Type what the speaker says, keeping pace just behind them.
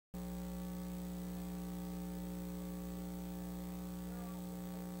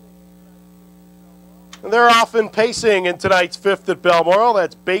They're often pacing in tonight's fifth at Balmoral.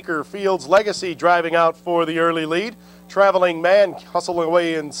 That's Bakerfield's Legacy driving out for the early lead. Traveling Man hustling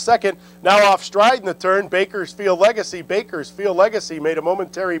away in second. Now off stride in the turn, Bakersfield Legacy. Bakersfield Legacy made a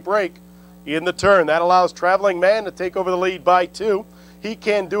momentary break in the turn. That allows Traveling Man to take over the lead by 2. He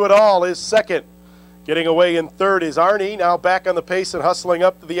Can Do It All is second. Getting away in third is Arnie. Now back on the pace and hustling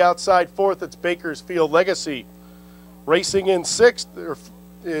up to the outside fourth. It's Bakersfield Legacy. Racing in sixth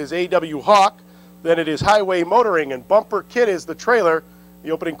is A.W. Hawk. Then it is Highway Motoring, and Bumper Kid is the trailer. The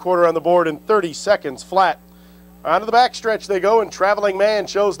opening quarter on the board in 30 seconds flat. Onto the backstretch they go, and Traveling Man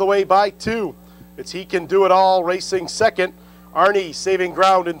shows the way by 2. It's He Can Do It All racing second. Arnie saving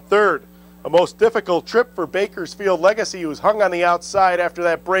ground in third. A most difficult trip for Bakersfield Legacy, who's hung on the outside after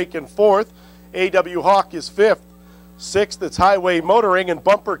that break in fourth. A.W. Hawk is fifth. Sixth, it's Highway Motoring, and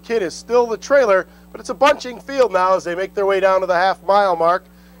Bumper Kid is still the trailer, but it's a bunching field now as they make their way down to the half-mile mark.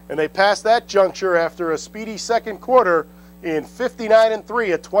 And they pass that juncture after a speedy second quarter in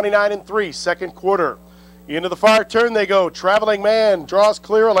 59-3, a 29-3 second quarter. Into the far turn they go. Traveling Man draws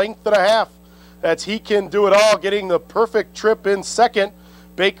clear a length and a half. That's He Can Do It All getting the perfect trip in second.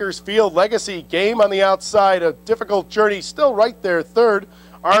 Bakersfield Legacy game on the outside. A difficult journey still right there third.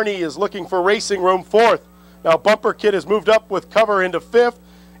 Arnie is looking for racing room fourth. Now Bumper Kid has moved up with cover into fifth.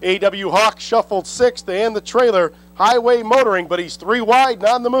 A.W. Hawk shuffled sixth, and the trailer Highway Motoring, but he's 3 wide and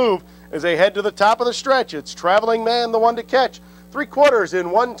on the move as they head to the top of the stretch. It's Traveling Man, the one to catch. 3 quarters in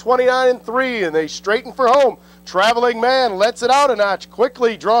 1:29-3, and they straighten for home. Traveling Man lets it out a notch,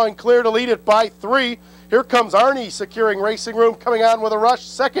 quickly drawing clear to lead it by 3. Here comes Arnie securing racing room, coming on with a rush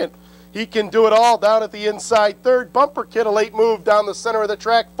second. He Can Do It All down at the inside third. Bumper Kid a late move down the center of the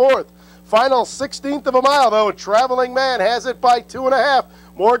track fourth. Final 16th of a mile, though. Traveling Man has it by 2.5.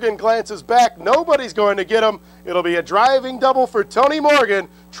 Morgan glances back. Nobody's going to get him. It'll be a driving double for Tony Morgan.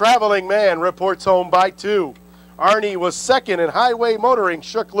 Traveling Man reports home by 2. Arnie was second, and Highway Motoring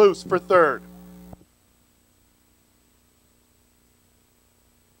shook loose for third.